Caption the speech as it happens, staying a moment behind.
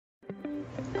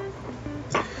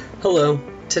Hello,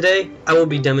 today I will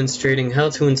be demonstrating how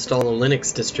to install a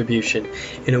Linux distribution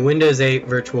in a Windows 8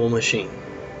 virtual machine.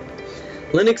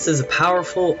 Linux is a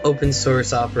powerful open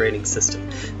source operating system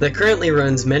that currently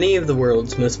runs many of the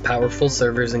world's most powerful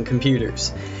servers and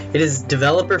computers. It is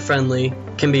developer friendly,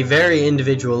 can be very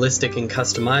individualistic and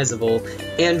customizable,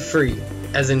 and free,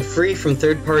 as in free from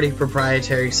third-party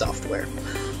proprietary software.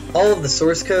 All of the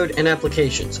source code and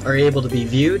applications are able to be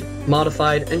viewed,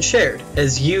 modified, and shared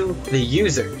as you, the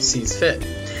user, sees fit.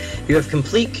 You have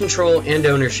complete control and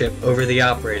ownership over the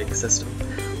operating system.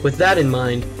 With that in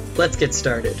mind, let's get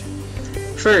started.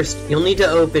 First, you'll need to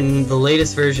open the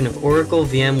latest version of Oracle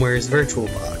VMware's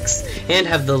VirtualBox and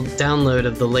have the download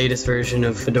of the latest version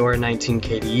of Fedora 19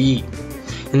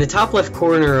 KDE. In the top left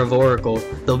corner of Oracle,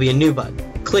 there'll be a new button.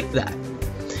 Click that.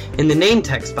 In the name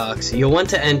text box, you'll want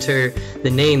to enter the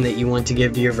name that you want to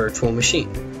give to your virtual machine.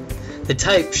 The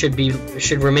type should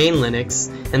remain Linux,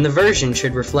 and the version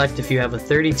should reflect if you have a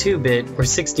 32-bit or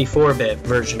 64-bit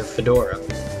version of Fedora.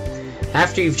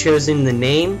 After you've chosen the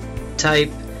name,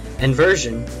 type, and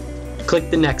version,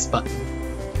 click the Next button.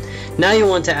 Now you'll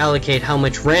want to allocate how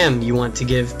much RAM you want to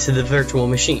give to the virtual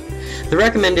machine. The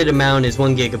recommended amount is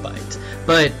 1 GB.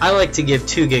 But I like to give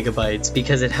 2 GB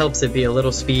because it helps it be a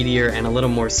little speedier and a little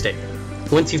more stable.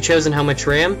 Once you've chosen how much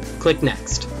RAM, click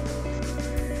Next.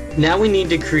 Now we need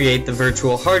to create the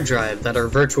virtual hard drive that our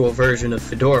virtual version of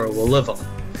Fedora will live on.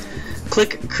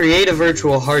 Click Create a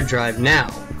Virtual Hard Drive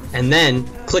now, and then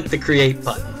click the Create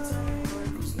button.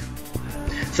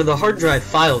 For the hard drive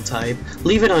file type,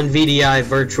 leave it on VDI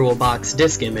VirtualBox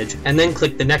disk image, and then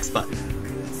click the Next button.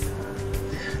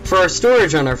 For our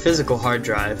storage on our physical hard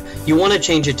drive, you want to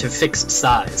change it to fixed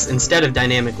size instead of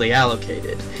dynamically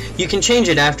allocated. You can change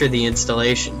it after the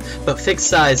installation, but fixed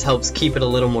size helps keep it a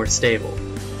little more stable.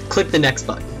 Click the Next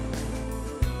button.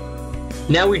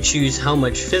 Now we choose how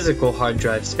much physical hard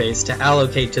drive space to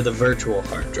allocate to the virtual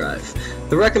hard drive.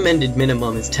 The recommended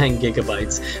minimum is 10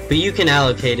 GB, but you can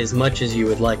allocate as much as you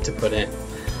would like to put in.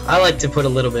 I like to put a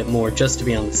little bit more just to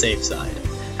be on the safe side.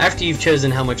 After you've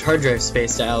chosen how much hard drive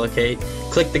space to allocate,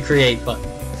 click the Create button.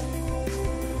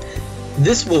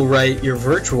 This will write your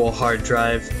virtual hard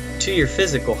drive to your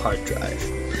physical hard drive.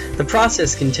 The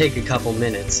process can take a couple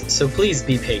minutes, so please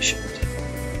be patient.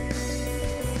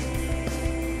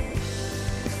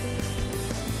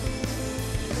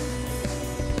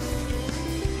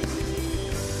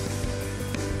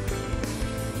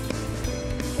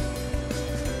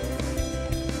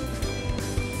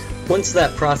 Once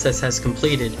that process has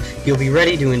completed, you'll be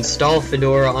ready to install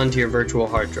Fedora onto your virtual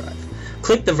hard drive.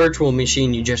 Click the virtual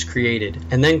machine you just created,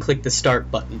 and then click the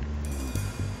Start button.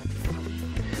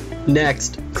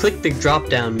 Next, click the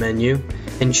drop-down menu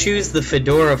and choose the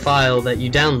Fedora file that you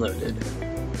downloaded.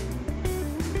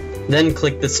 Then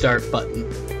click the Start button.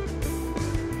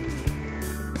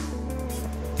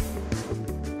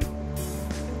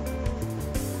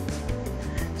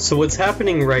 So what's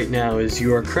happening right now is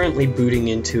you are currently booting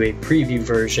into a preview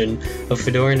version of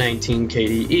Fedora 19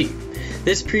 KDE.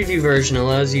 This preview version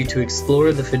allows you to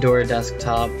explore the Fedora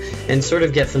desktop and sort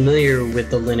of get familiar with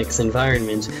the Linux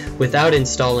environment without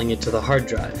installing it to the hard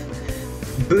drive.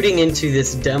 Booting into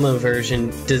this demo version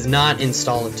does not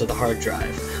install it to the hard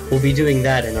drive. We'll be doing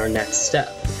that in our next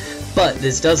step. But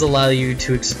this does allow you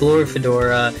to explore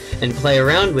Fedora and play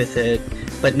around with it,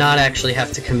 but not actually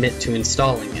have to commit to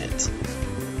installing it.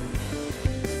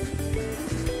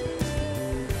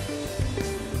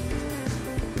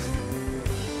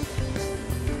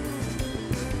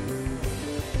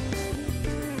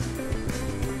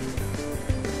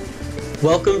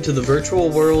 Welcome to the virtual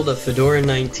world of Fedora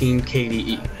 19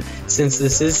 KDE. Since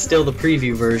this is still the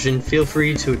preview version, feel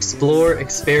free to explore,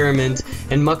 experiment,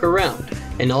 and muck around,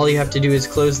 and all you have to do is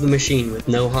close the machine with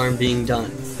no harm being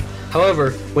done.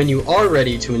 However, when you are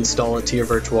ready to install it to your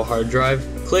virtual hard drive,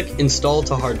 click Install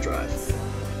to Hard Drive.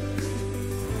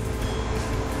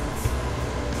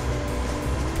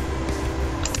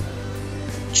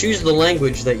 Choose the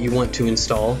language that you want to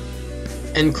install,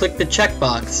 and click the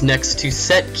checkbox next to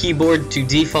Set Keyboard to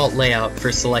Default Layout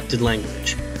for selected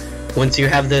language. Once you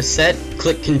have this set,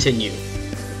 click Continue.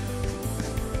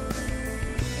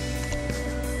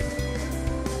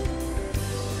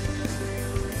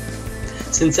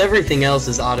 Since everything else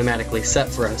is automatically set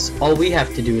for us, all we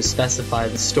have to do is specify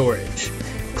the storage.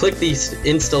 Click the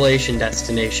installation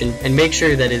destination and make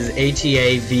sure that it is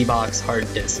ATA VBox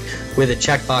hard disk with a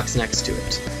checkbox next to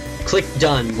it. Click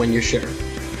Done when you're sure.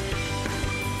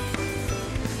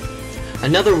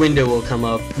 Another window will come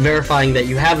up verifying that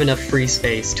you have enough free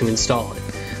space to install it.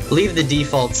 Leave the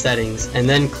default settings and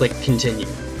then click Continue.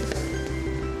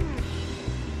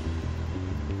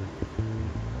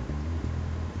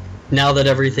 Now that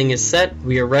everything is set,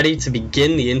 we are ready to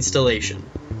begin the installation.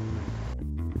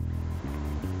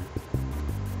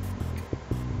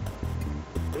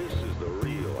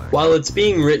 While it's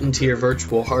being written to your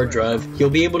virtual hard drive, you'll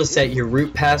be able to set your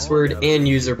root password and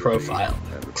user profile.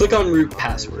 Click on Root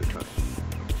Password.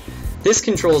 This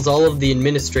controls all of the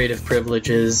administrative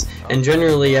privileges and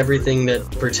generally everything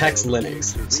that protects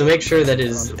Linux, so make sure that it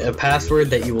is a password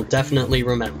that you will definitely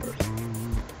remember.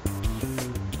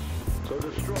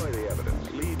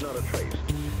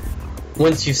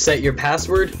 Once you've set your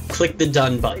password, click the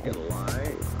Done button.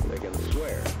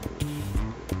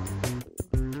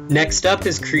 Next up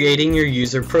is creating your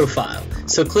user profile,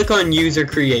 so click on User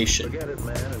Creation.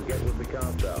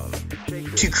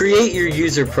 To create your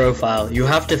user profile, you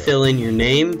have to fill in your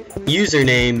name,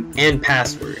 username, and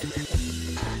password.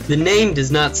 The name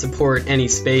does not support any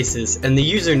spaces, and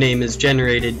the username is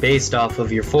generated based off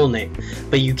of your full name,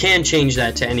 but you can change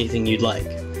that to anything you'd like.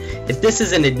 If this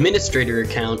is an administrator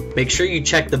account, make sure you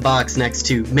check the box next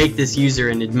to Make this user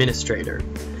an administrator.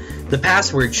 The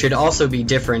password should also be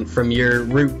different from your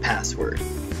root password.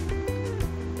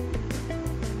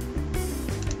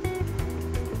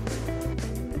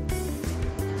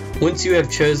 Once you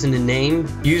have chosen a name,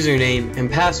 username,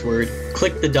 and password,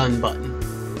 click the Done button.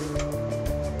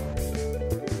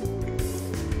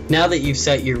 Now that you've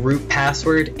set your root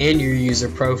password and your user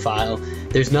profile,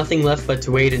 there's nothing left but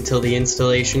to wait until the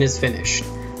installation is finished.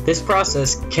 This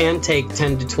process can take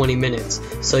 10 to 20 minutes,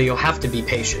 so you'll have to be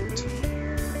patient.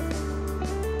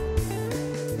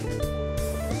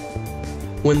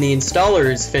 When the installer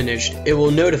is finished, it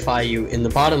will notify you in the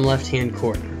bottom left-hand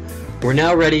corner. We're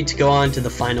now ready to go on to the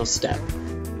final step.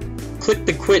 Click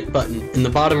the Quit button in the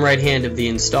bottom right hand of the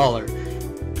installer.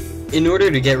 In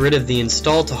order to get rid of the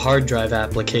Install to Hard Drive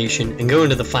application and go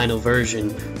into the final version,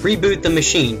 reboot the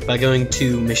machine by going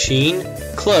to Machine,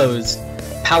 Close,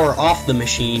 Power off the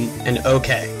machine, and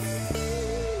OK.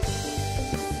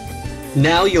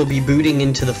 Now you'll be booting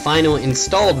into the final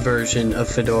installed version of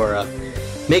Fedora.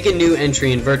 Make a new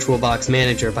entry in VirtualBox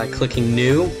Manager by clicking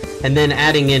New, and then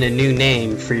adding in a new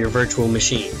name for your virtual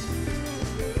machine.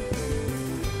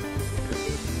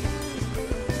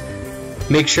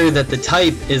 Make sure that the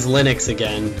type is Linux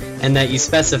again, and that you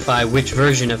specify which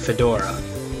version of Fedora.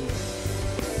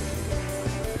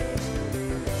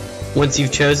 Once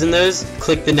you've chosen those,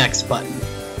 click the Next button.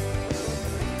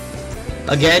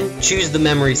 Again, choose the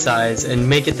memory size and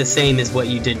make it the same as what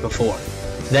you did before.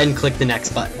 Then click the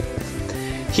Next button.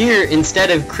 Here,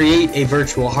 instead of Create a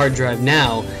Virtual Hard Drive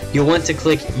Now, you'll want to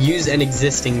click Use an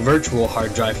Existing Virtual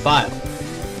Hard Drive File.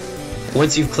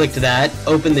 Once you've clicked that,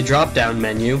 open the drop-down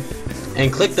menu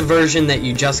and click the version that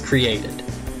you just created.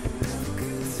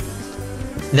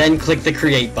 Then click the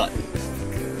Create button.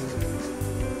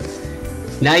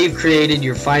 Now you've created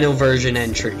your final version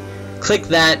entry. Click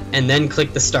that and then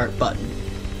click the Start button.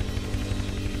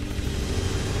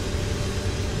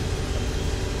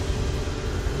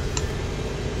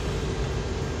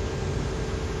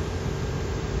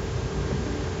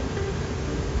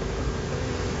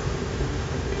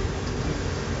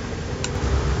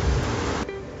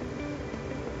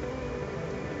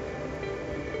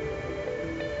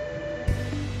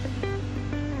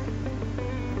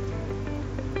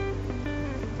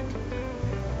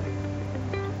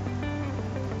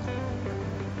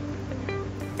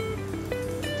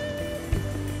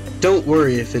 Don't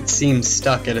worry if it seems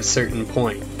stuck at a certain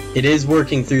point. It is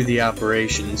working through the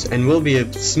operations and will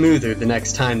be smoother the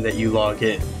next time that you log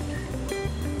in.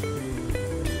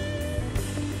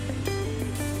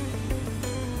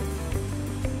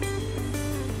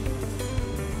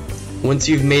 Once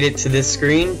you've made it to this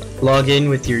screen, log in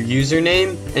with your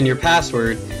username and your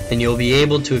password, and you'll be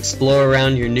able to explore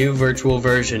around your new virtual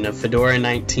version of Fedora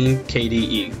 19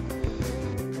 KDE.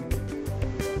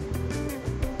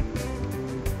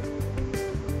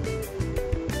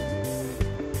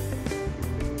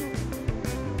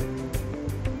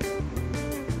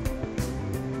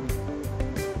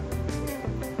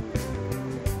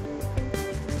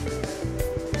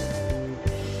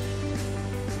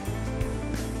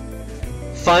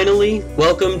 Finally,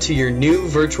 welcome to your new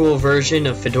virtual version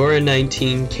of Fedora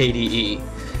 19 KDE.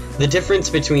 The difference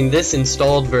between this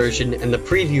installed version and the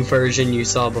preview version you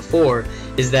saw before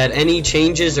is that any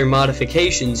changes or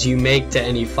modifications you make to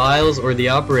any files or the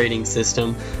operating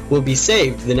system will be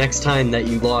saved the next time that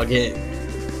you log in.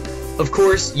 Of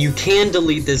course, you can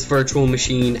delete this virtual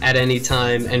machine at any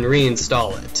time and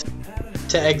reinstall it.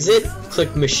 To exit,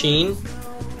 click Machine,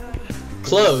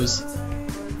 Close,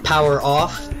 Power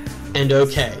off, and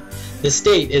OK. The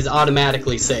state is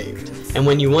automatically saved, and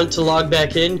when you want to log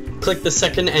back in, click the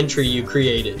second entry you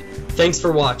created. Thanks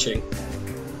for watching.